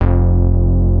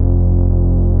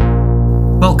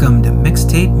Welcome to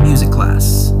Mixtape Music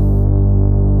Class.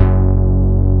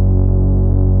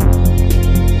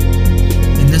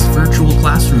 In this virtual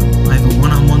classroom, I have a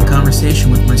one-on-one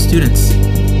conversation with my students.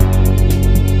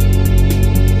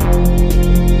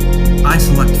 I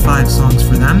select 5 songs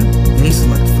for them, they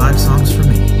select 5 songs for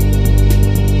me.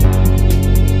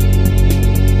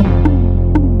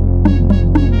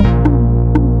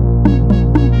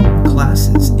 Class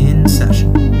is in session.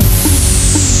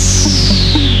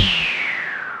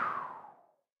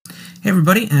 Hey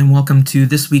everybody, and welcome to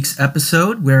this week's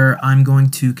episode where I'm going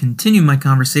to continue my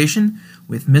conversation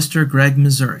with Mr. Greg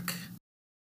Mazurek.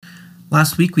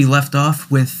 Last week we left off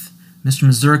with Mr.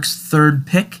 Mazurek's third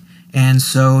pick, and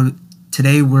so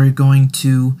today we're going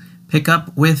to pick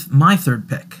up with my third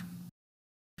pick.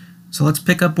 So let's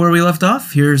pick up where we left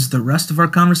off. Here's the rest of our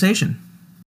conversation.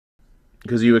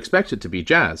 Because you expect it to be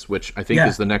jazz, which I think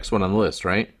is the next one on the list,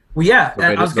 right? Well, yeah,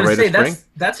 I was going to say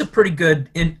that's a pretty good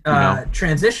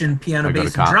transition, piano,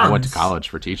 bass, and drums. I went to college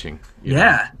for teaching.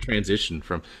 Transition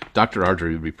from Dr.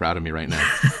 Ardrey would be proud of me right now.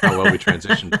 How well we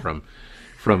transitioned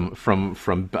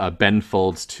from Ben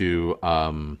Folds to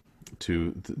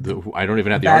the I don't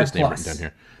even have the artist name written down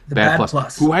here. The Bad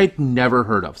Plus, who I'd never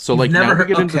heard of. So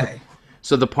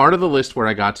So the part of the list where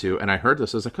I got to, and I heard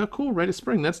this, I was like, oh, cool, Rite of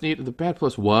Spring, that's neat. The Bad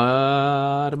Plus, what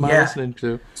am I listening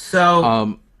to?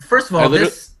 So, first of all,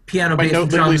 this piano, bass, and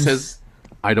drums... literally says,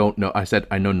 I don't know. I said,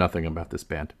 I know nothing about this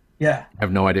band. Yeah. I have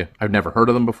no idea. I've never heard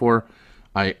of them before.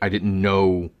 I didn't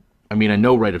know... I mean, I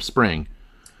know Rite of Spring.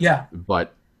 Yeah.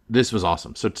 But this was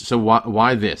awesome. So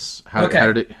why this? How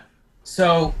did it...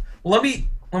 So, let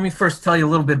me first tell you a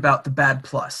little bit about the Bad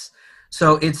Plus.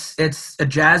 So it's a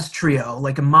jazz trio,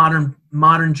 like a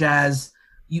modern jazz.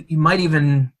 You might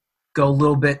even go a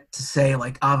little bit to say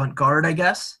like avant-garde, I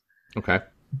guess. Okay.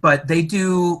 But they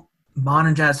do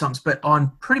modern jazz songs, but on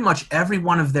pretty much every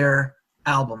one of their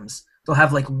albums, they'll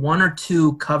have like 1 or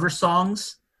 2 cover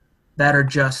songs that are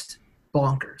just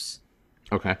bonkers.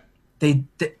 Okay.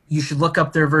 You should look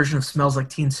up their version of Smells Like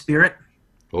Teen Spirit.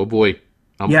 Oh boy.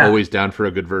 I'm always down for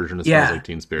a good version of Smells Like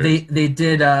Teen Spirit.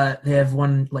 They have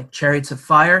one like Chariots of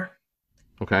Fire.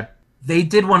 Okay. They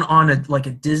did one on a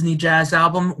Disney jazz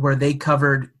album where they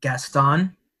covered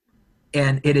Gaston,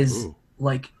 and it is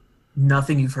like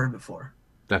nothing you've heard before.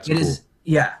 That's cool.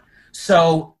 Yeah.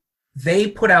 So they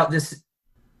put out this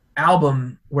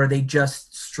album where they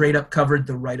just straight up covered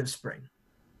the Rite of Spring.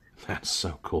 That's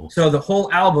so cool. So the whole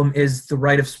album is the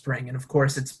Rite of Spring, and of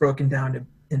course it's broken down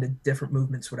into different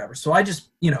movements, whatever. So I just,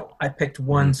 I picked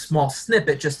one small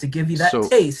snippet just to give you that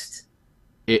taste.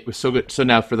 It was so good. So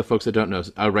now for the folks that don't know,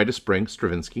 Rite of Spring,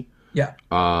 Stravinsky. Yeah.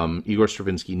 Igor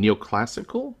Stravinsky,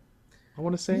 neoclassical, I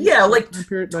want to say. Yeah, like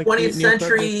 20th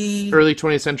century. Early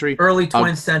 20th century. Early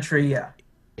 20th century, yeah.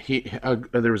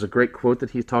 There was a great quote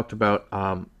that he talked about,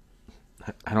 I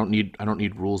don't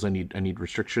need rules. I need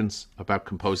restrictions about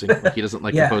composing. Like he doesn't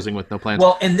like composing with no plans.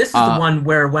 Well, and this is the one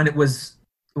where when it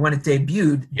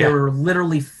debuted, there were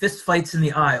literally fist fights in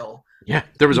the aisle. Yeah,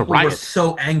 there was a riot. People were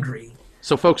so angry.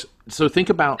 So folks, think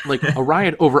about like a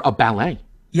riot over a ballet.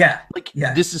 Yeah.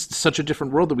 This is such a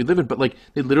different world that we live in, but like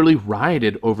they literally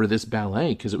rioted over this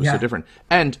ballet because it was so different.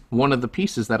 And one of the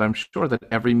pieces that I'm sure that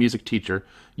every music teacher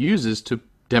uses to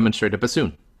demonstrate a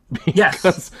bassoon.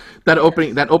 Because that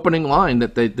opening line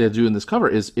that they do in this cover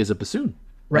is a bassoon.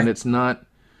 Right. And it's not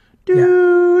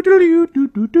right.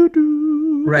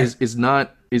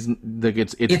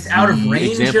 It's out of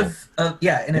range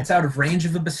it's out of range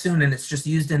of a bassoon, and it's just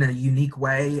used in a unique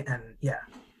way, and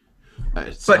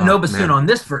but no bassoon on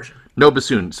this version. No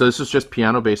bassoon. So this is just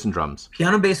piano, bass, and drums.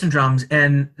 Piano, bass, and drums,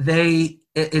 and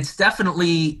it's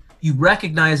definitely, you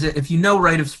recognize it. If you know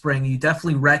Rite of Spring, you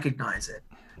definitely recognize it.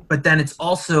 But then it's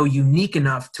also unique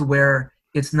enough to where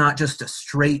it's not just a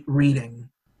straight reading.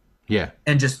 Yeah.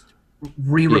 And just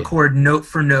re-record note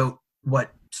for note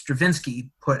what Stravinsky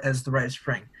put as the Rite of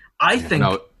Spring. I think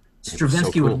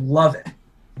Stravinsky would love it.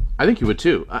 I think he would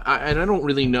too. I don't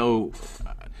really know,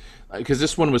 because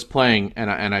this one was playing,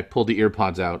 and I pulled the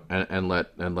earpods out and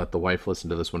let the wife listen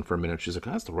to this one for a minute. She's like,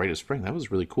 "Oh, that's the Rite of Spring. That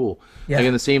was really cool." Yeah.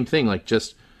 Again, the same thing. Like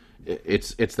just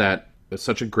it's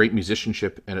such a great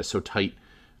musicianship, and it's so tight.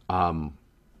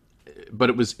 But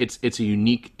it's a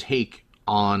unique take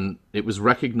on. It was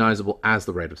recognizable as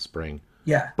the Rite of Spring.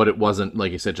 Yeah. But it wasn't,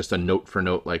 like you said, just a note for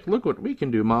note, like, look what we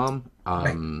can do, Mom.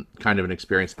 Kind of an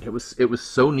experience. It was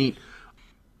so neat.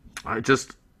 I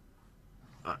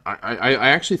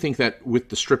actually think that with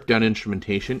the stripped down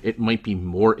instrumentation, it might be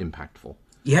more impactful.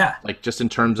 Yeah. Like just in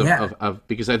terms of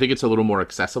because I think it's a little more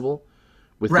accessible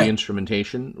with the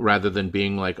instrumentation rather than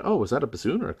being like, oh, was that a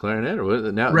bassoon or a clarinet or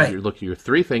what? Now you're looking at your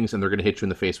three things and they're going to hit you in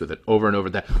the face with it over and over.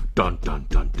 That dun dun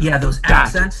dun. dun yeah, those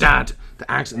accents. The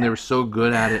accents, and they were so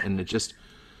good at it, and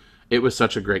it was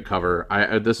such a great cover.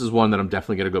 This is one that I'm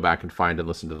definitely going to go back and find and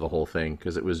listen to the whole thing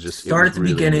because it was just start at the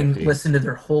beginning, listen to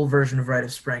their whole version of Rite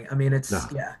of Spring. I mean, it's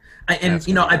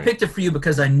I picked it for you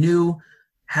because I knew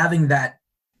having that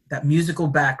musical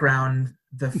background,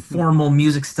 the formal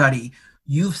music study.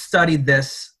 You've studied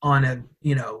this on a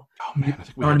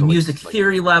on a music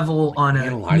theory level, on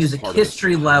a music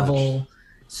history level.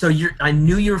 So I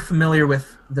knew you were familiar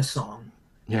with the song.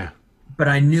 Yeah. But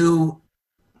I knew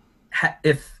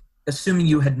assuming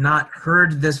you had not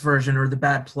heard this version or the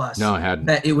Bad Plus, no, I hadn't,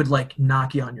 that it would like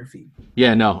knock you on your feet.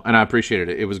 Yeah, no, and I appreciated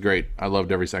it. It was great. I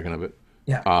loved every second of it.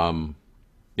 Yeah.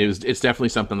 It's definitely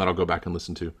something that I'll go back and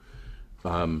listen to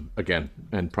again,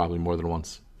 and probably more than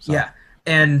once. So. Yeah.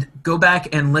 And go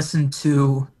back and listen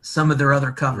to some of their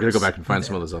other covers. I'm gonna go back and find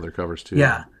some of those other covers too.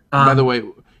 Yeah. By the way,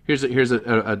 here's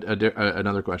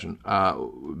another question.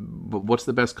 What's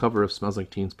the best cover of "Smells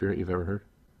Like Teen Spirit" you've ever heard?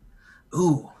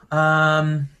 Ooh.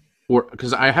 Or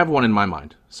because I have one in my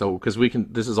mind. So because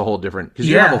this is a whole different. Because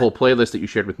you have a whole playlist that you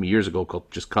shared with me years ago called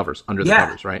just covers under the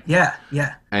covers, right? Yeah.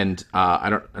 Yeah. And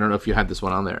I don't know if you had this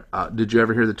one on there. Did you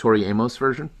ever hear the Tori Amos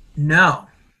version? No.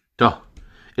 Oh,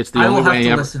 it's the only way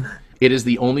I ever. It is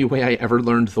the only way I ever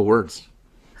learned the words.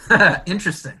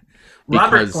 Interesting.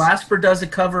 Robert Glasper does a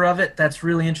cover of it. That's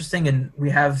really interesting, and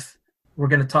we're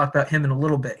going to talk about him in a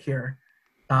little bit here.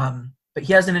 But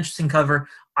he has an interesting cover.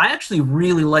 I actually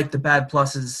really like the Bad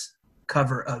Plus's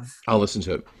cover of. I'll listen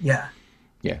to it. Yeah.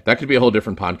 Yeah, that could be a whole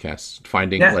different podcast,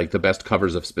 finding like the best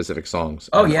covers of specific songs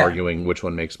and arguing which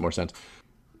one makes more sense.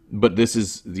 But this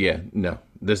is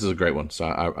this is a great one, so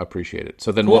I appreciate it.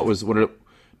 So then cool.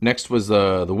 Next was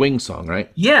the Wings song,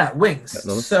 right? Yeah, Wings.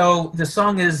 So the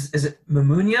song is it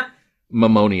Mamonia?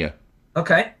 Mamonia.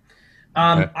 Okay.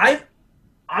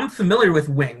 I'm familiar with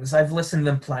Wings. I've listened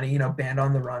to them plenty, Band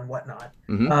on the Run, whatnot.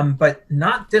 Mm-hmm. But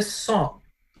not this song.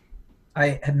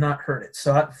 I had not heard it.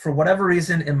 So for whatever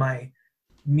reason, in my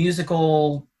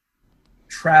musical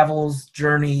travels,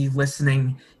 journey,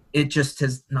 listening, it just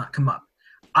has not come up.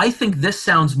 I think this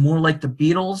sounds more like the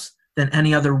Beatles than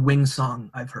any other Wings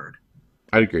song I've heard.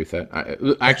 I'd agree with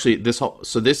that. Actually,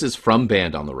 this is from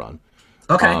Band on the Run.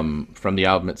 Okay. From the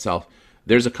album itself.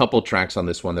 There's a couple tracks on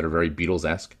this one that are very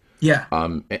Beatles-esque. Yeah.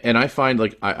 And I find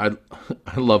like I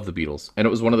love the Beatles, and it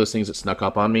was one of those things that snuck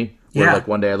up on me. Where like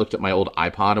one day I looked at my old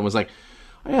iPod and was like,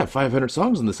 I have 500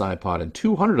 songs on this iPod, and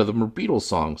 200 of them are Beatles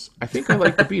songs. I think I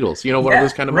like the Beatles. One of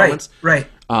those kind of moments. Right.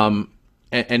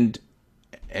 And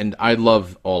I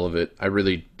love all of it.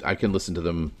 I can listen to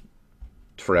them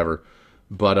forever,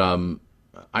 but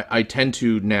I tend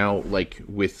to now, like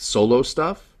with solo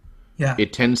stuff,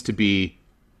 it tends to be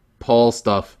Paul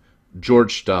stuff,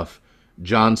 George stuff,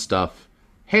 John stuff.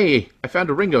 Hey, I found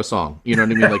a Ringo song. You know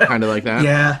what I mean? Like kind of like that.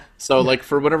 Yeah. So like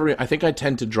for whatever reason, I think I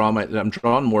tend to I'm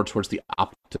drawn more towards the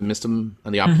optimism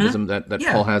and the optimism that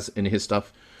Paul has in his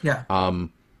stuff. Yeah.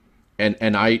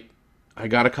 And I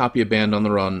got a copy of Band on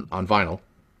the Run on vinyl,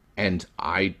 and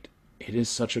it is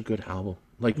such a good album.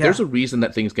 Like, there's a reason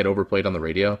that things get overplayed on the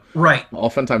radio. Right.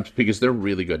 Oftentimes because they're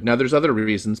really good. Now, there's other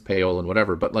reasons, payola and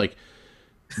whatever, but, like,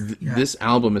 this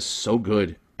album is so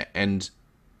good. And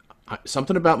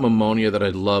something about Mamonia that I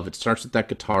love, it starts with that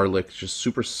guitar lick, just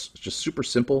super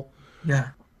simple. Yeah.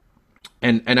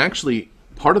 And actually,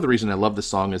 part of the reason I love this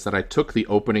song is that I took the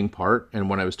opening part, and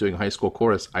when I was doing high school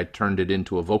chorus, I turned it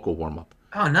into a vocal warm-up.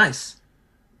 Oh, nice.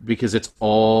 Because it's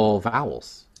all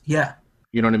vowels. Yeah.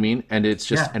 You know what I mean? And it's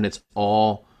just, and it's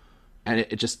all, and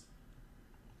it just,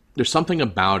 there's something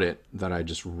about it that I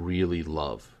just really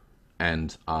love.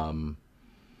 And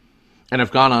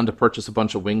I've gone on to purchase a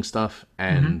bunch of Wing stuff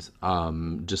and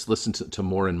just listen to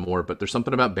more and more. But there's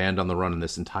something about Band on the Run in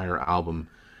this entire album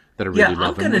that I really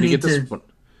love. I'm going to need to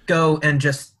go and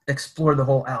just explore the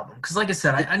whole album. Because like I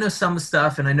said, I know some of the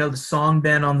stuff and I know the song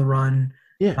Band on the Run.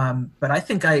 Yeah. But I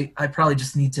think I probably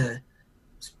just need to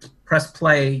press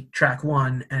play track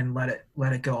one and let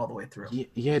it go all the way through.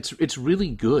 Yeah, it's really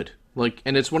good. Like,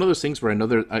 and it's one of those things where I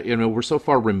know we're so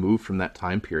far removed from that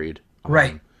time period.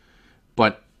 Right.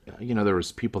 But there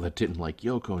was people that didn't like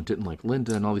Yoko and didn't like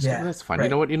Linda and all these things. That's fine.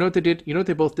 Right. You know what they did? You know what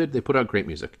they both did? They put out great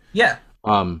music. Yeah.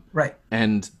 Right.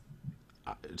 And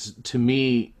to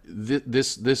me,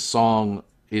 this song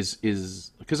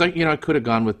is because I could have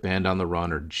gone with Band on the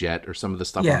Run or Jet or some of the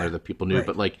stuff on there that people knew,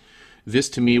 but like this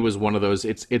to me was one of those.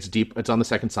 It's deep. It's on the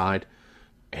second side,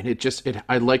 and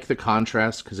I like the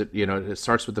contrast because it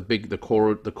starts with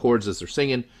the chords as they're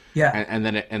singing, and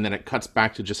then it cuts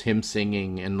back to just him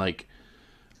singing, and like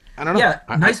I don't know. Yeah,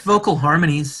 nice vocal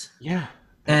harmonies. Yeah,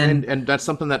 And and that's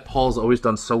something that Paul's always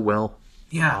done so well.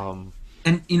 yeah. Um,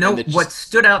 And and it what just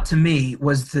stood out to me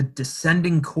was the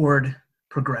descending chord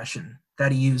progression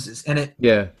that he uses. And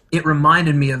yeah it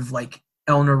reminded me of like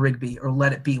Eleanor Rigby or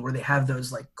Let It Be, where they have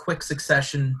those like quick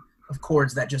succession of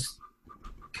chords that just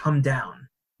come down,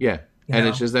 yeah, you and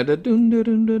it's know? just that dun, dun,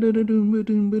 dun, dun, dun, dun,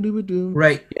 dun, dun, dun, dun.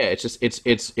 Right. Yeah, it's just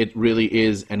it really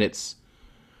is, and it's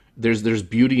there's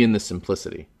beauty in the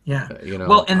simplicity. Yeah. You Well,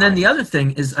 know, and then the other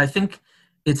thing is I think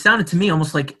it sounded to me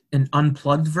almost like an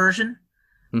unplugged version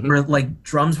mhm. where like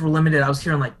drums were limited. I was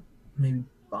hearing like maybe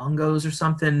bongos or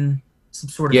something, some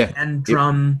sort of Yeah, hand it.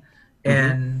 drum, Mhm.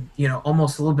 and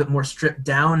almost a little bit more stripped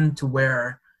down to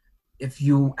where if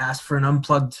you asked for an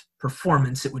unplugged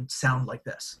performance, it would sound like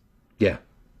this. Yeah,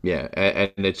 yeah,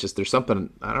 and it's just there's something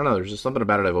I don't know. There's just something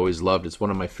about it I've always loved. It's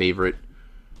one of my favorite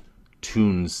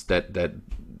tunes that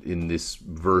in this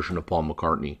version of Paul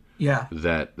McCartney Yeah,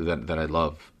 that I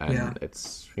love, yeah, and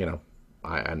it's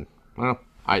I and well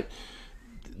I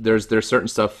there's certain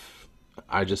stuff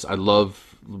I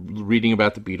love reading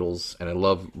about the Beatles, and I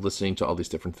love listening to all these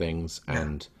different things, yeah,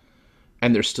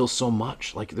 and there's still so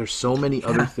much, like there's so many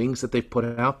other yeah. things that they've put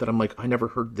out that I'm like, I never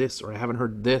heard this, or I haven't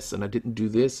heard this, and I didn't do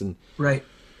this, and Right.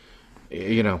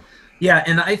 you know Yeah,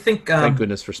 and I think thank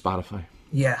goodness for Spotify.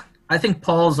 yeah, I think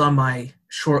Paul's on my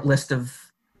short list of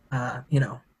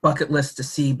bucket list to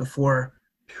see before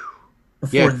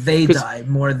Yeah, they because die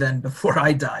more than before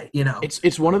I die.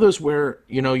 it's one of those where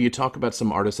you talk about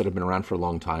some artists that have been around for a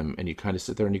long time, and you kind of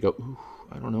sit there and you go, ooh,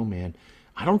 I don't know, man.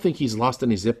 I don't think he's lost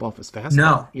any zip off his fastball.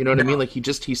 No, You know what I mean? no. Like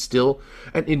he's still.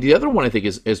 And the other one I think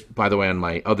is by the way on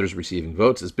my others receiving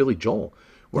votes is Billy Joel,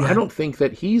 where I Yeah. don't think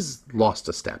that he's lost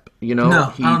a step. No,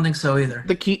 I don't He think so either.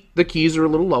 the keys are a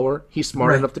little lower. He's smart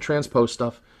Right. enough to transpose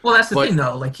stuff, Well, that's the thing,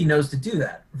 but though. Like he knows to do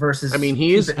that I versus mean he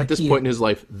keep is it in a at this key. point in his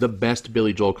life the best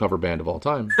Billy Joel cover band of all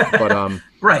time. But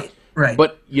Right, right.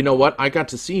 But you know what? I got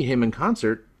to see him in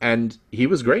concert, and he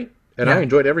was great, and I Yeah.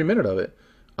 enjoyed every minute of it.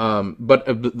 But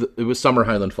it was "Summer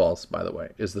Highland Falls," by the way,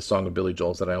 is the song of Billy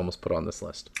Joel's that I almost put on this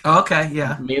list. Oh, okay,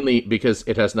 yeah. Mainly because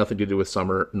it has nothing to do with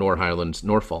summer, nor Highlands,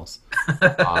 nor falls.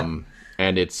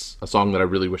 And it's a song that I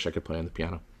really wish I could play on the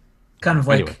piano. Kind of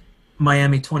Anyway, like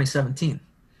Miami 2017.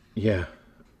 yeah,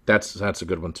 that's a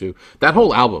good one too. That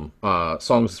whole album,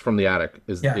 "Songs from the Attic,"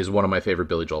 Yeah. is one of my favorite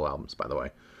Billy Joel albums. By the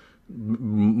way,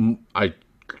 I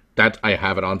I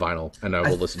have it on vinyl, and I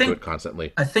will listen to think it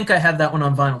constantly. I think I have that one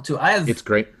on vinyl too. It's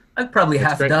great. I've probably It's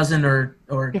half a great. dozen or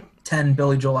 10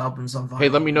 Billy Joel albums on vinyl. Hey,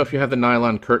 let me know if you have the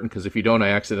nylon curtain, because if you don't, I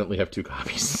accidentally have two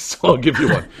copies, so I'll give you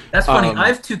one. That's funny. I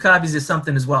have 2 copies of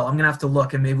something as well. I'm gonna have to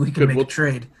look and maybe we can make We'll a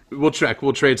trade. we'll check.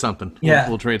 We'll trade something. Yeah.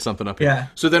 We'll trade something up here. Yeah.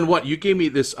 So then what? You gave me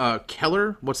this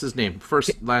Keller. What's his name?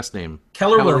 Last name.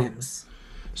 Keller Williams.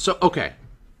 So okay.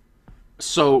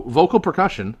 So vocal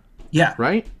percussion, Yeah.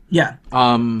 right? Yeah.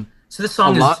 So this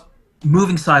song a is lot-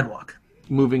 Moving Sidewalk.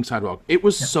 Moving sidewalk. It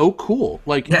was so cool.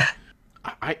 Like Yeah.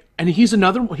 and he's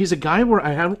another. He's a guy where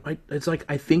it's like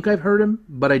I think I've heard him,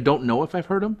 but I don't know if I've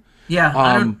heard him. Yeah.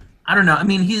 I don't know. I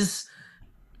mean, he's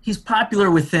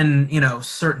popular within,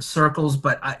 certain circles,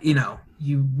 but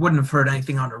you wouldn't have heard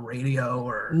anything on the radio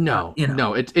or No, you know.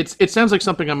 no. It sounds like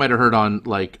something I might have heard on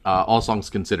like All Songs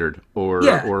Considered or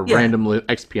Yeah, yeah. random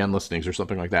XPN listings or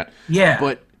something like that. Yeah.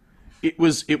 But it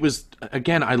was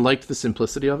again. I liked the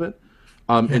simplicity of it.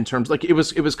 In terms like it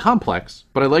was complex,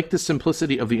 but I liked the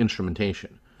simplicity of the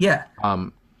instrumentation. Yeah.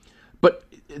 But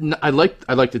I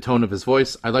liked the tone of his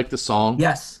voice. I liked the song.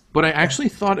 Yes. But I actually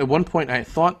thought at one point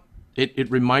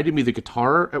it reminded me, the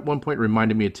guitar at one point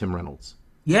reminded me of Tim Reynolds.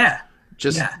 Yeah.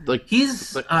 Just Yeah. like he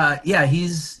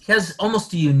has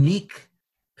almost a unique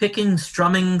picking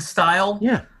strumming style.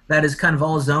 yeah. That is kind of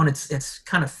all his own. It's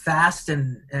kind of fast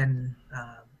and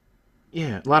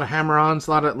Yeah, a lot of hammer-ons,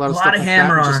 a lot of a lot stuff of like that.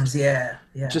 hammer-ons. Yeah.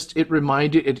 Just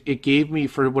it gave me,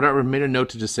 for whatever, I made a note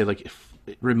to just say like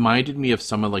it reminded me of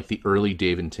some of like the early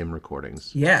Dave and Tim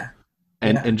recordings, Yeah.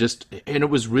 and Yeah. and it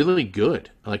was really good.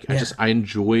 Like Yeah. I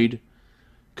enjoyed,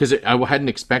 because I hadn't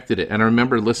expected it, and I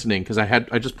remember listening because I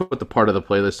just put the part of the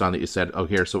playlist on that you said, oh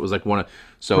here, so it was like Right.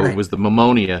 it was the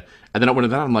Mammonia, and then I went to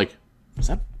that, I'm like, is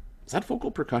that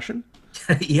vocal percussion?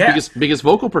 Yeah. Because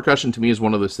vocal percussion to me is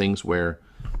one of those things where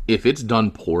if it's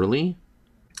done poorly,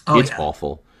 it's yeah.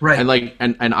 awful. Right. And like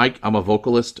I'm a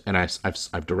vocalist, and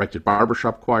I've directed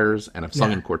barbershop choirs, and I've sung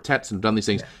Yeah. in quartets and done these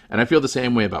things, and I feel the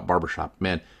same way about barbershop.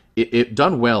 Man, it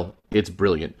done well, it's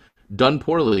brilliant. Done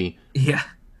poorly, Yeah.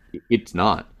 it's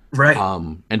not. Right.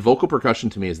 And vocal percussion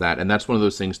to me is that, and that's one of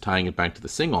those things tying it back to the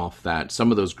sing-off, that some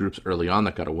of those groups early on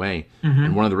that got away, Mm-hmm.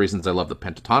 and one of the reasons I love the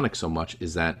Pentatonic so much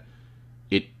is that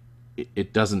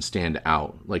it doesn't stand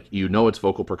out. Like, you know it's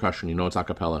vocal percussion, you know it's a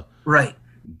cappella, Right.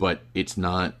 but it's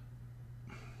not.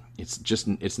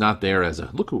 It's not there as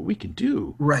a look at what we can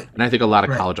do. Right. And I think a lot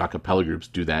of Right. college a cappella groups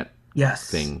do that Yes.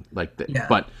 thing like that. Yeah.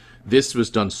 But this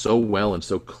was done so well and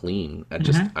so clean.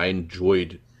 I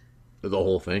enjoyed the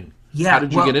whole thing. Yeah, How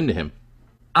did you well, get into him?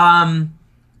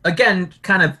 Again,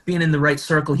 kind of being in the right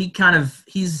circle.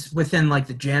 He's within like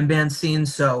the jam band scene,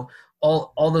 so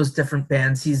all those different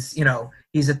bands. He's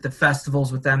at the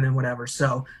festivals with them and whatever.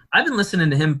 So I've been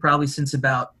listening to him probably since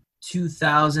about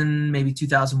 2000, maybe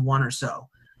 2001 or so.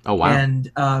 Oh wow!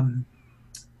 And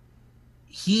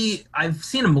I've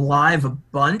seen him live a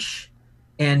bunch,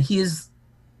 and he is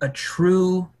a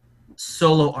true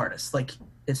solo artist. Like,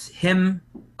 it's him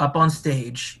up on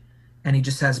stage, and he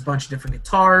just has a bunch of different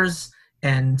guitars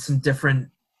and some different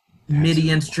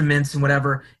MIDI instruments and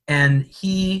whatever, and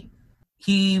he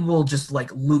will just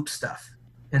like loop stuff.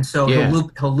 And so he'll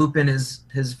loop in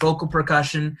his vocal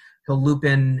percussion, he'll loop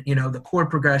in, the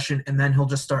chord progression, and then he'll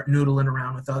just start noodling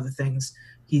around with other things.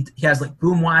 He has like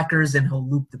boom whackers, and he'll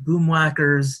loop the boom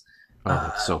whackers. Oh,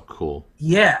 that's so cool.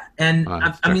 Yeah, and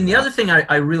I mean, the other thing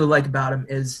I really like about him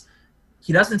is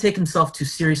he doesn't take himself too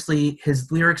seriously.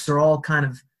 His lyrics are all kind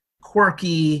of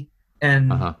quirky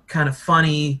and kind of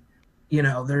funny.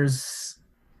 It's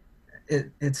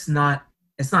not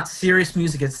serious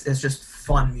music. It's just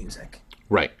fun music.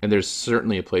 Right, and there's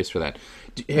certainly a place for that.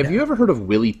 Have you ever heard of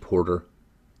Willie Porter?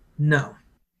 No.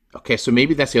 Okay, so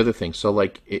maybe that's the other thing. So,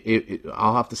 like,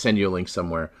 I'll have to send you a link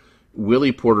somewhere.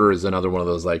 Willie Porter is another one of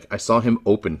those, like, I saw him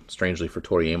open, strangely, for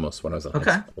Tori Amos when I was in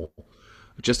high school.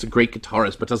 Just a great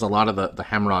guitarist, but does a lot of the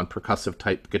hammer-on percussive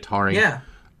type guitaring. Yeah.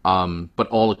 But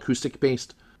all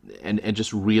acoustic-based and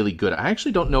just really good. I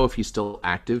actually don't know if he's still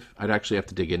active. I'd actually have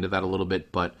to dig into that a little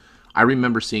bit, but I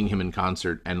remember seeing him in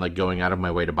concert and, like, going out of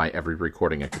my way to buy every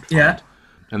recording I could find. Yeah.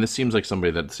 And this seems like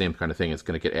somebody that the same kind of thing is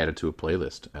going to get added to a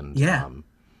playlist and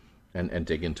and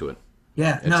dig into it.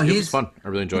 Yeah, it was fun. I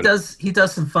really enjoyed it. He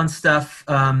does some fun stuff.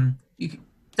 You can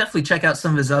definitely check out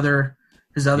some of his other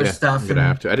stuff. I'm gonna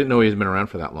have to. I didn't know he's been around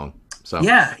for that long. So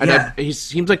he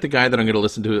seems like the guy that I'm going to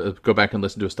listen to, go back and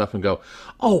listen to his stuff and go,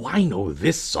 oh, I know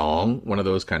this song. One of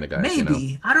those kind of guys.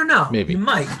 Maybe I don't know. Maybe you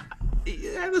might.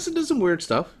 I listen to some weird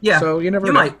stuff. Yeah, so you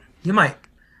never know. You might.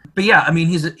 But yeah, I mean,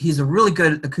 he's a really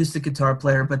good acoustic guitar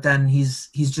player. But then he's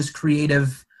just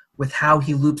creative with how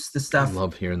he loops the stuff. I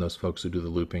love hearing those folks who do the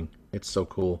looping. It's so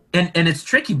cool. And it's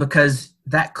tricky because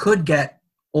that could get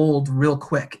old real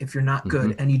quick if you're not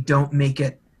good and you don't make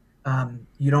it.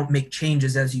 You don't make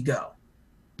changes as you go.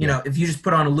 You know, if you just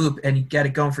put on a loop and you get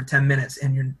it going for 10 minutes,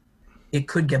 and it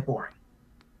could get boring.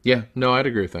 Yeah, no, I'd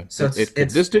agree with that. So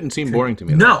this didn't seem boring to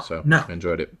me. No. I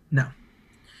enjoyed it. No.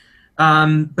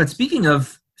 But speaking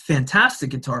of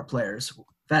fantastic guitar players,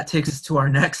 that takes us to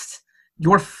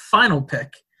your final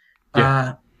pick,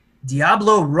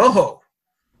 Diablo Rojo,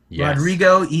 yes.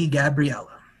 Rodrigo y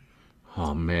Gabriela.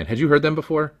 Oh man, had you heard them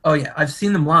before? Oh yeah, I've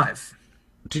seen them live.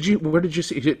 Did you? Where did you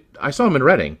see? I saw them in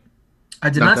Reading. I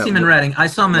did not see them in Reading. I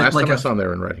saw them at I saw them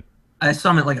there in Reading. I saw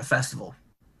them at like a festival.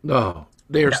 Oh,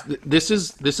 this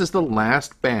is the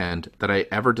last band that I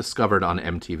ever discovered on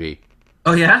MTV.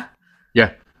 Oh yeah.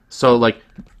 Yeah. So like,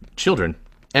 children,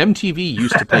 MTV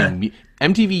used to play.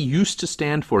 MTV used to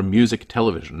stand for music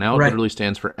television. Now it literally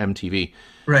stands for MTV.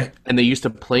 Right. And they used to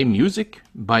play music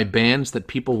by bands that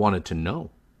people wanted to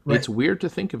know. Right. It's weird to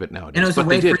think of it nowadays. And it was a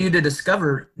way for you to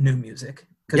discover new music.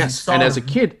 Yes, and as a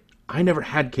kid, I never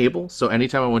had cable, so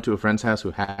anytime I went to a friend's house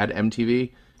who had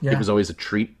MTV, it was always a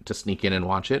treat to sneak in and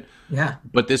watch it. Yeah.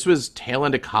 But this was tail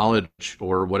end of college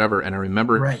or whatever, and I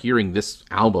remember hearing this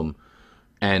album,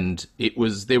 and it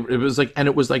was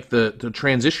like the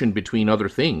transition between other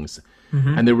things,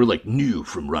 and they were like new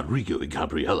from Rodrigo y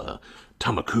Gabriela,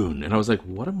 Tamakun, and I was like,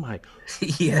 what am I?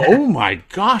 Oh my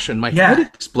gosh! And my head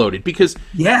exploded because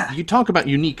you talk about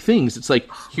unique things. It's like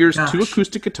here's two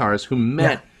acoustic guitarists who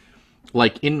met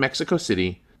like in Mexico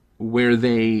City, where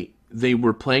they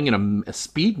were playing in a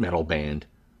speed metal band.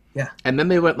 Yeah. And then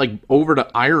they went like over to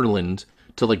Ireland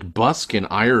to like busk in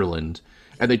Ireland,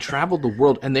 and they traveled the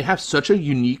world, and they have such a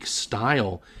unique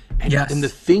style. And, and the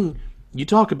thing, you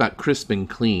talk about crisp and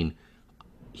clean,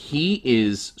 he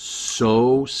is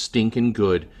so stinking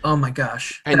good. Oh my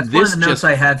gosh. And that's one of the notes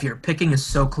I have here. Picking is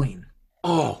so clean.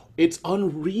 Oh, it's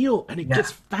unreal. And it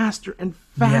gets faster and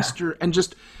faster and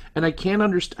just... And I can't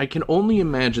understand. I can only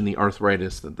imagine the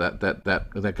arthritis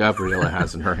that Gabriela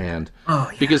has in her hand. Oh,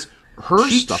 yeah. Because her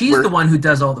stuff. She's the one who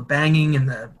does all the banging and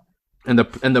the and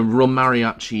the real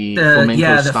mariachi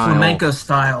flamenco the style, flamenco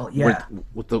style,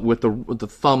 with the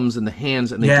thumbs and the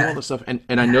hands, and they do all this stuff. And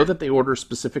I know that they order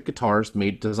specific guitars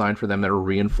designed for them that are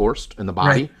reinforced in the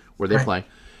body where they play.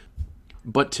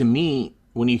 But to me,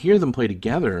 when you hear them play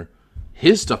together,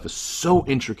 his stuff is so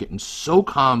intricate and so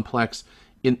complex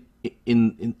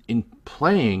in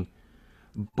playing,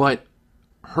 but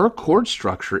her chord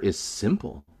structure is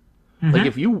simple. Like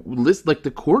if you list, like the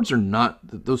chords are not,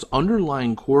 those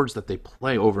underlying chords that they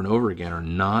play over and over again are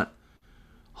not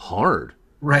hard.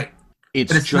 Right.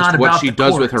 It's just what she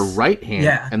does with her right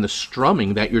hand and the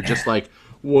strumming that you're just like,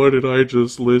 what did I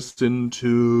just listen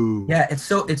to? Yeah, it's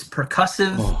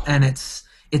percussive and it's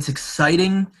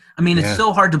exciting. I mean, it's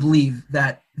so hard to believe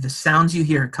that the sounds you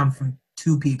hear come from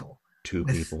two people.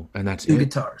 And that's two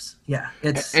guitars. Yeah,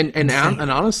 it's and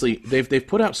honestly, they've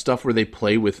put out stuff where they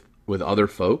play with other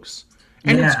folks.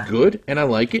 And it's good, and I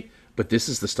like it, but this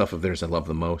is the stuff of theirs I love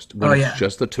the most. When it's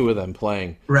just the two of them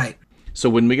playing. Right. So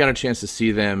when we got a chance to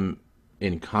see them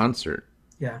in concert,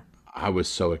 I was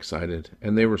so excited.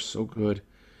 And they were so good.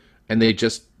 And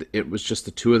it was just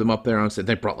the two of them up there on stage.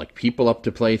 They brought like people up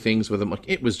to play things with them. Like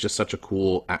it was just such a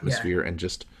cool atmosphere, and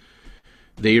just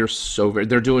they are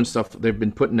they're doing stuff. They've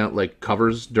been putting out like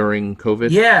covers during COVID.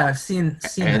 Yeah, I've seen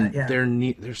and that. Yeah. They're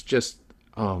neat. There's just,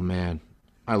 oh man,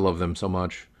 I love them so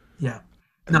much. Yeah.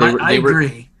 No, I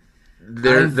agree.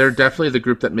 They're definitely the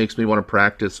group that makes me want to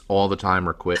practice all the time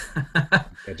or quit.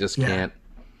 I just can't.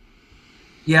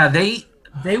 Yeah, they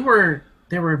were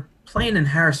playing in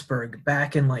Harrisburg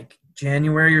back in like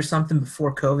January or something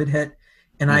before COVID hit,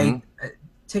 and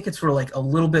tickets were like a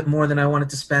little bit more than I wanted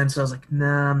to spend, so I was like,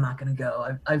 nah, I'm not gonna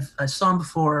go. I saw them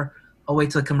before. I'll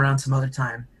wait till I come around some other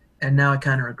time, and now I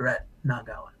kind of regret not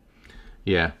going.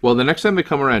 Yeah. Well, the next time they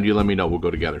come around, you let me know. We'll go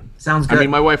together. Sounds good. I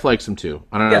mean, my wife likes them too.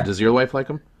 I don't know. Does your wife like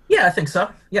them? Yeah, I think so.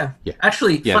 Yeah.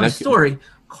 Actually, funny story.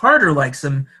 Carter likes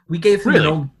them. We gave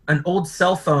him an old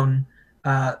cell phone,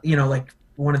 like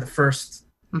one of the first,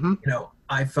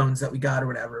 iPhones that we got or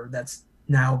whatever. That's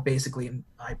now basically an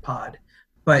iPod.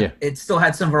 But it still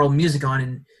had some of our old music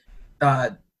on,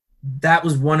 and that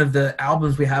was one of the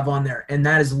albums we have on there. And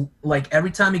that is like every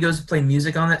time he goes to play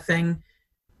music on that thing,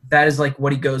 that is like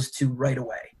what he goes to right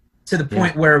away, to the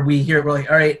point where we hear it, we're like,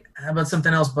 all right, how about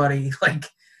something else, buddy? Like,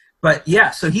 but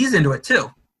so he's into it too.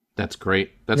 That's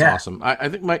great. That's awesome. I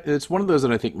think it's one of those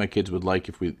that I think my kids would like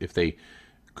if they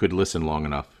could listen long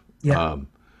enough. Yeah.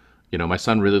 My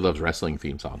son really loves wrestling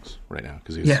theme songs right now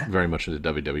because he's very much into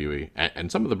WWE,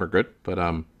 and some of them are good, but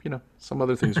some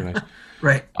other things are nice.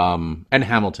 Right. And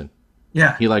Hamilton.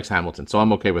 Yeah. He likes Hamilton, so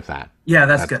I'm okay with that. Yeah,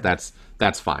 that's good.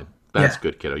 That's fine. That's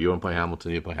good, kiddo. You want to play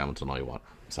Hamilton, you play Hamilton all you want.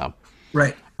 So.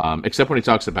 Right. Except when he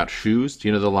talks about shoes. Do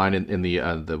you know the line in the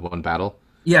one battle?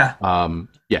 Yeah. That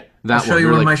I'll show you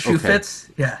where my shoe fits.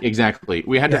 Yeah. Exactly.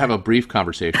 We had to have a brief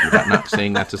conversation about not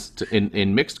saying that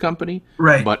in mixed company.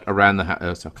 Right. But around the house,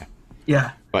 it's okay.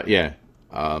 Yeah. But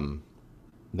and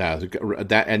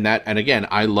again,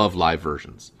 I love live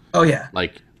versions. Oh yeah.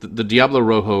 Like the Diablo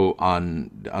Rojo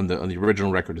on the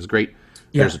original record is great.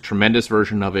 Yeah. There's a tremendous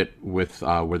version of it with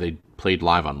where they played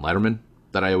live on Letterman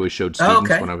that I always showed students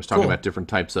when I was talking about different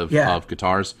types of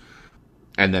guitars.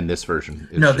 And then this version.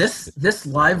 This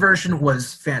live version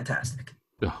was fantastic.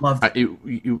 Loved it.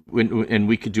 And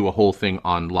we could do a whole thing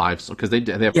on live because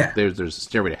there's a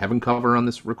Stairway to Heaven cover on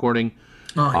this recording.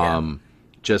 Oh yeah.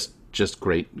 Just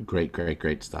great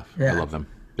stuff. Yeah. I love them.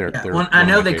 They're I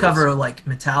know they cover like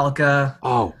Metallica.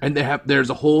 Oh, and there's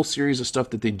a whole series of stuff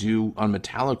that they do on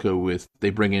Metallica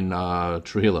they bring in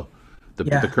Trujillo,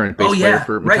 the current bass player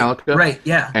for Metallica. Right,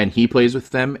 yeah. And he plays with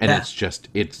them, and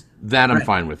it's that I'm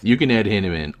fine with. You can add him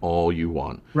in all you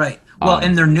want. Right. Well,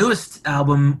 in their newest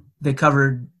album, they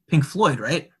covered Pink Floyd,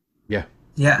 right? Yeah.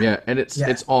 Yeah. Yeah, and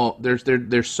it's all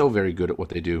they're so very good at what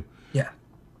they do. Yeah.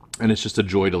 And it's just a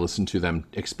joy to listen to them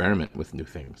experiment with new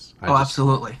things.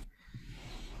 Absolutely.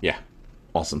 Yeah.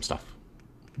 Awesome stuff.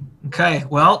 Okay,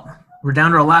 well, we're down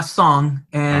to our last song,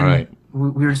 and all right.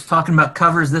 we were just talking about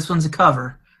covers. This one's a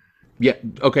cover. Yeah.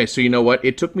 Okay. So you know what?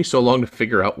 It took me so long to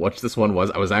figure out what this one was.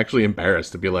 I was actually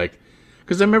embarrassed to be like,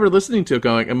 because I remember listening to it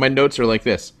going, and my notes are like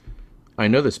this. I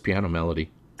know this piano melody. ...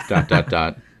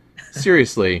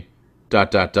 Seriously. ...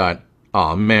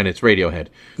 Oh man, it's Radiohead.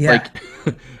 Yeah.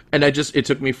 Like, and it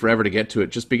took me forever to get to it,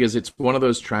 just because it's one of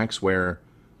those tracks where,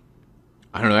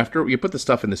 I don't know, after you put the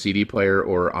stuff in the CD player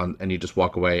and you just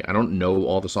walk away, I don't know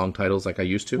all the song titles like I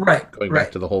used to. Right. Going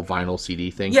back to the whole vinyl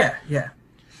CD thing. Yeah. Yeah.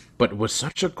 But it was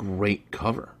such a great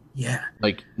cover. Yeah.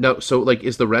 Like, no, so like,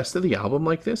 is the rest of the album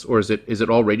like this, or is it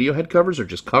all Radiohead covers, or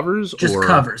just covers? Just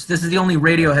covers. This is the only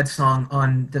Radiohead song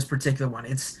on this particular one.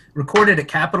 It's recorded at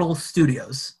Capitol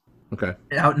Studios. Okay.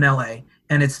 out in LA,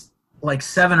 and it's like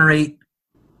 7 or 8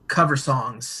 cover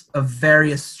songs of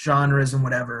various genres and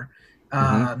whatever,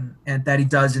 Mm-hmm. and that he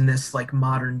does in this like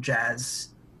modern jazz,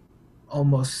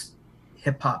 almost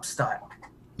hip hop style.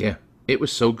 Yeah, it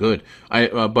was so good.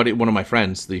 One of my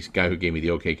friends, the guy who gave me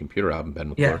the OK Computer album, Ben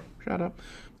Yeah, McClure, shout out.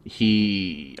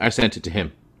 I sent it to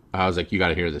him. I was like, "You got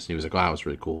to hear this," and he was like, "Wow, that was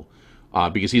really cool,"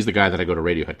 because he's the guy that I go to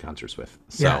Radiohead concerts with.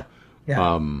 yeah, So, yeah.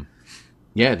 um,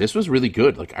 yeah, this was really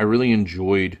good. Like, I really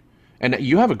enjoyed, and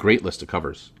you have a great list of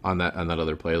covers on that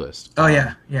other playlist. Oh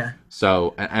yeah, yeah,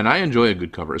 So, and I enjoy a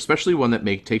good cover, especially one that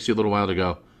takes you a little while to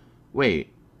go,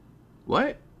 wait,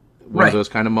 what? One of right, those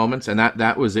kind of moments, and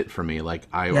that was it for me. Like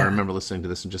I yeah, remember listening to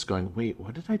this and just going, "Wait,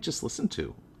 what did I just listen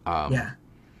to?" yeah.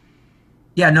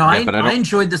 Yeah, no, Yeah, but I I don't.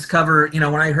 enjoyed this cover. You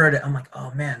know, when I heard it, I'm like,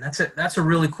 oh man, that's a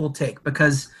really cool take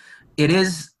because it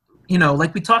is, you know,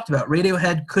 like we talked about,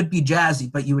 Radiohead could be jazzy,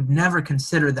 but you would never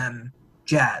consider them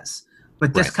jazz.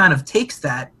 But this Right, kind of takes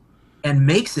that and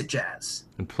makes it jazz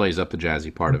and plays up the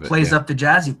jazzy part and of it. plays Yeah. up the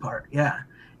jazzy part. Yeah.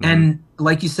 Hmm. And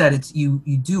like you said, it's you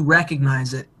do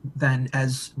recognize it then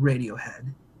as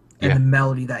Radiohead and Yeah. the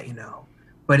melody that you know.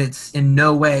 But it's in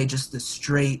no way just the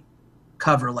straight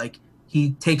cover. Like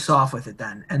he takes off with it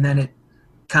then, and then it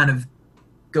kind of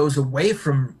goes away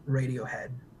from Radiohead.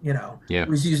 You know, Yeah.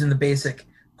 he was using the basic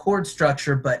chord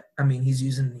structure, but I mean, he's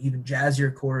using even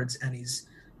jazzier chords, and he's,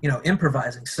 you know,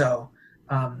 improvising. So,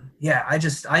 yeah,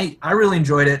 I really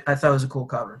enjoyed it. I thought it was a cool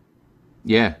cover.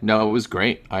 Yeah. No, it was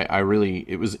great. I really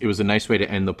it was a nice way to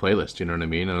end the playlist. You know what I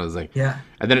mean? And I was like, Yeah,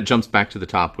 and then it jumps back to the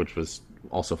top, which was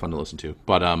also fun to listen to.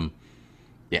 But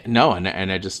yeah, no, and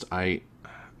I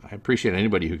appreciate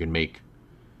anybody who can make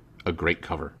a great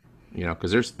cover. You know,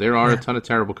 because there are a yeah, ton of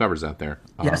terrible covers out there.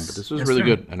 But yes, this was yes, really sir.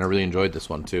 good, and I really enjoyed this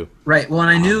one too. Right. Well, and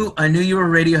Um, I knew you were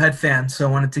a Radiohead fan, so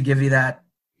I wanted to give you that.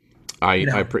 You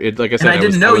know, like I and said, I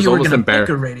didn't I know was you were almost gonna pick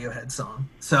a embarrassed. Radiohead song.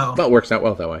 So Well, it works out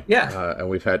well that way. yeah, And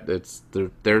we've had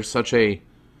there's such a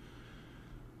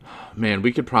man.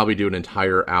 We could probably do an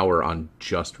entire hour on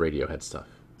just Radiohead stuff.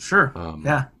 sure,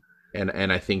 yeah,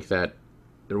 And I think that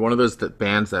they're one of those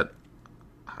bands that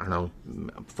I don't know.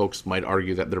 Folks might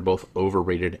argue that they're both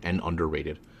overrated and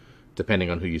underrated, depending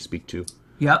on who you speak to.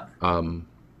 yep,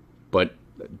 But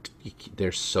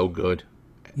they're so good,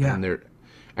 yeah,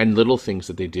 and little things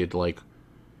that they did like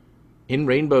in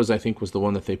Rainbows. I think was the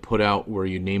one that they put out where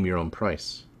you name your own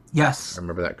price. I yes,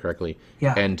 remember that correctly.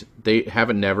 yeah, And they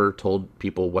haven't never told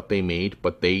people what they made,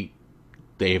 but they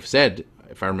have said,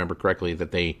 if I remember correctly,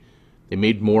 that they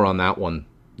made more on that one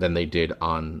than they did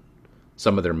on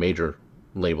some of their major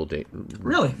label date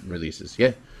really, releases.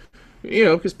 Yeah, you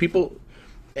know, because people,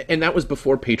 and that was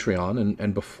before Patreon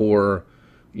and before,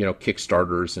 you know,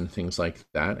 Kickstarters and things like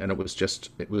that. And it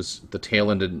was the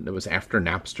tail end, and it was after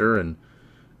Napster,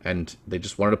 and they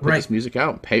just wanted to put right, this music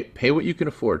out. Pay what you can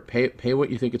afford. Pay what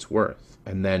you think it's worth.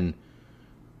 And then,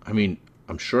 I mean,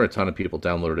 I'm sure a ton of people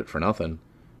downloaded it for nothing.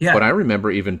 But yeah, I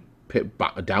remember even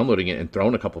downloading it and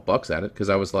throwing a couple bucks at it because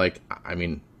I was like, I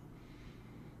mean,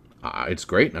 it's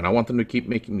great, and I want them to keep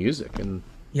making music,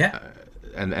 yeah,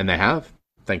 and they have,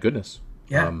 thank goodness,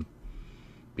 yeah,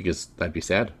 because I'd be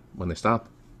sad when they stop.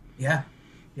 yeah,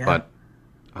 yeah, But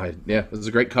yeah, this is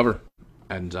a great cover,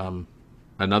 and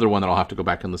another one that I'll have to go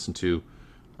back and listen to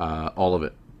all of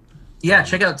it. yeah.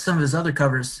 Check out some of his other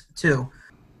covers too.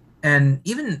 And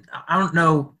even I don't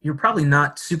know, you're probably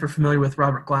not super familiar with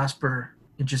Robert Glasper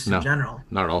just in No, general.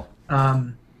 not at all.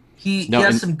 Um, he No,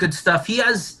 has and some good stuff.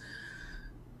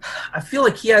 I feel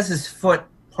like he has his foot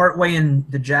partway in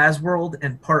the jazz world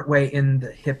and partway in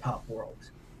the hip hop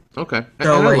world. okay,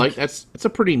 So and I like, it's a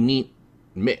pretty neat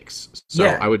mix. So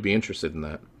yeah, I would be interested in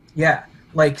that. yeah,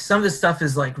 like some of his stuff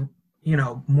is like, you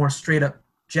know, more straight up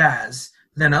jazz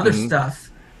than other Hmm.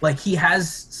 stuff. Like he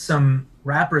has some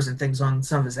rappers and things on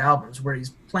some of his albums where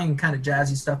he's playing kind of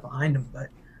jazzy stuff behind him, but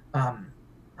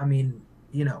I mean,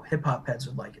 you know, hip hop heads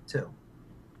would like it too.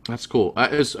 That's cool.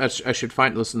 I should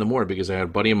listen to more because I had a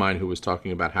buddy of mine who was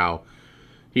talking about how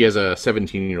he has a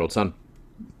 17-year-old son,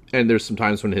 and there's some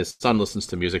times when his son listens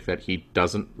to music that he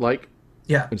doesn't like.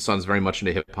 Yeah, His son's very much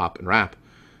into hip hop and rap,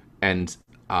 and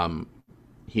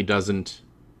he doesn't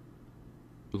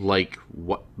like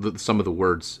some of the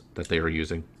words that they are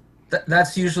using.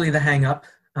 that's usually the hang up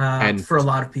And for a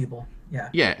lot of people. Yeah,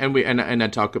 yeah,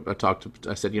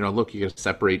 I said, you know, look, you got to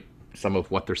separate some of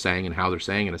what they're saying and how they're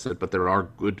saying it. I said, but there are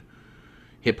good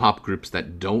hip hop groups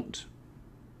that don't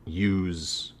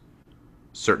use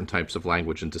certain types of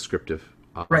language and descriptive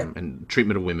right, and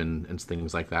treatment of women and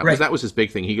things like that. Because right, that was his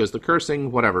big thing. He goes, the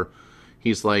cursing, whatever.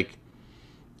 He's like,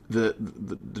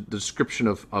 the description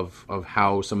of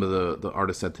how some of the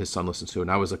artists that his son listens to, and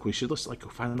I was like, we should listen, like, go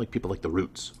find like people like the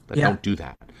Roots that don't do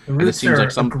that. The Roots are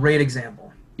a great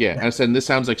example. Yeah, and I said, and this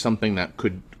sounds like something that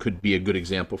could be a good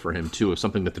example for him too, of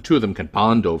something that the two of them can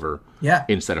bond over,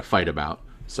 instead of fight about.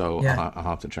 So I'll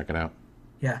have to check it out.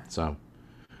 Yeah. So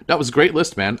that was a great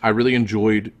list, man. I really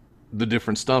enjoyed the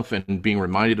different stuff and being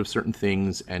reminded of certain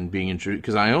things and being intrigued,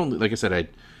 because I only, like I said,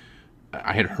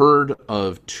 I had heard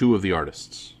of two of the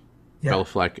artists, Bella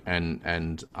Fleck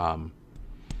and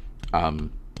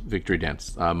Victory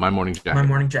Dance, My Morning Jacket. My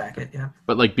Morning Jacket, yeah.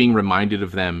 But like being reminded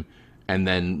of them, and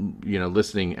then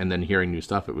listening and then hearing new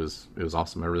stuff, it was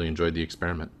awesome. I really enjoyed the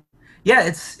experiment. Yeah,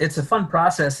 it's a fun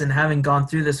process, and having gone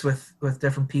through this with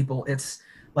different people, it's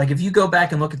like if you go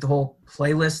back and look at the whole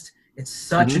playlist, it's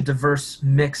such a diverse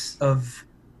mix of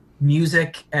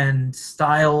music and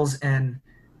styles,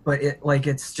 but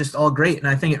it's just all great. And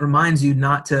I think it reminds you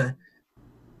not to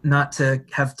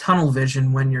have tunnel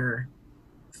vision when you're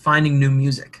finding new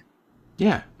music.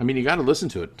 Yeah, I mean, you got to listen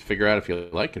to it to figure out if you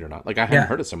like it or not. Like, I hadn't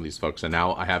heard of some of these folks, and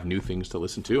now I have new things to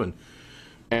listen to,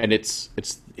 and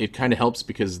it kind of helps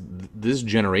because this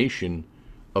generation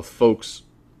of folks,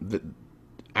 that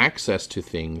access to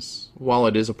things, while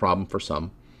it is a problem for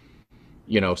some,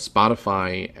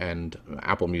 Spotify and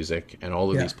Apple Music and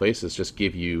all of these places just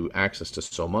give you access to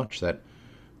so much that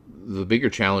the bigger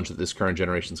challenge that this current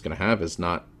generation is going to have is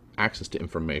not access to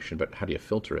information, but how do you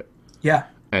filter it? Yeah.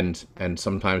 And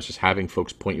sometimes just having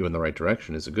folks point you in the right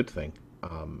direction is a good thing.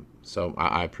 So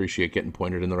I appreciate getting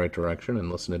pointed in the right direction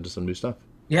and listening to some new stuff.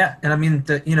 Yeah, and I mean,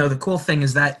 the cool thing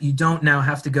is that you don't now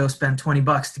have to go spend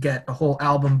 $20 to get a whole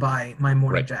album by My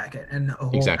Morning Jacket and a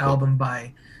whole album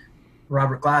by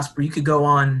Robert Glasper. You could go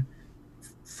on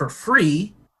for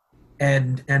free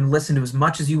and listen to as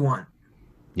much as you want.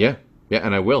 Yeah,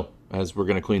 and I will, as we're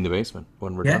going to clean the basement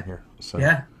when we're done here. So,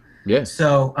 yeah.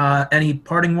 So, any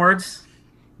parting words?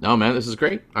 No, man, this is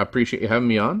great. I appreciate you having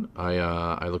me on.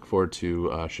 I look forward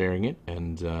to sharing it,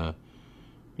 and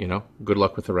good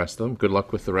luck with the rest of them. Good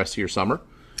luck with the rest of your summer.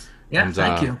 Yeah, and,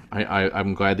 thank you.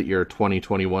 I'm glad that your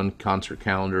 2021 concert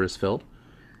calendar is filled.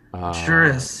 Sure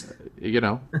is.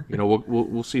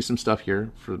 We'll see some stuff here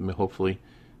for hopefully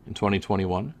in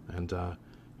 2021, and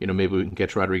maybe we can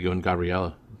catch Rodrigo and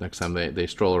Gabriella next time they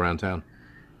stroll around town.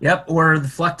 Yep, or the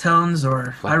Flecktones,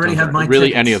 I already have my really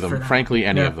tickets any of them. for Frankly,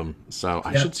 any of them. So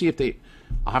I should see if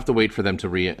I'll have to wait for them to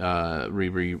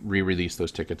re-release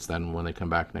those tickets then when they come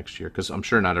back next year, because I'm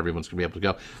sure not everyone's gonna be able to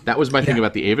go. That was my thing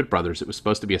about the Avett Brothers. It was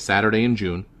supposed to be a Saturday in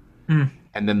June,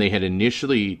 and then they had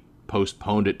initially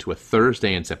postponed it to a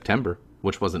Thursday in September,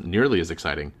 which wasn't nearly as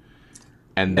exciting,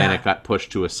 and then it got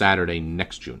pushed to a Saturday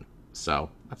next June.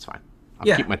 So that's fine.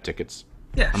 I'll keep my tickets.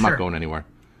 Yeah, I'm not going anywhere.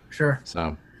 Sure.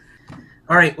 So.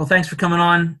 All right. Well, thanks for coming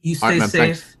on. You stay safe.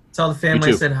 Thanks. Tell the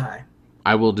family I said hi.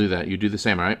 I will do that. You do the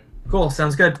same, all right? Cool.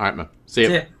 Sounds good. All right, man. See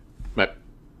ya. Bye.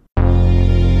 I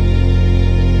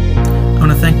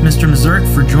want to thank Mr. Mazurek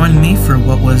for joining me for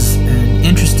what was an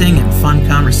interesting and fun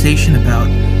conversation about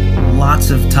lots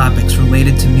of topics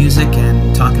related to music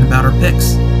and talking about our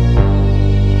picks.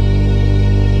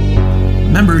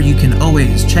 Remember, you can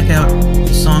always check out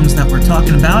the songs that we're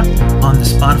talking about on the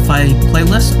Spotify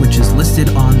playlist, which is listed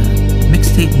on the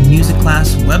Mixtape Music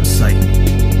Class website.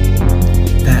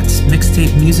 That's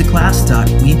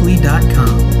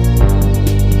mixtapemusicclass.weebly.com.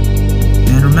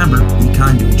 And remember, be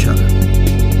kind to each other.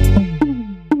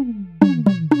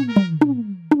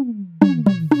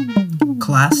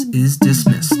 Class is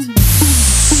dismissed.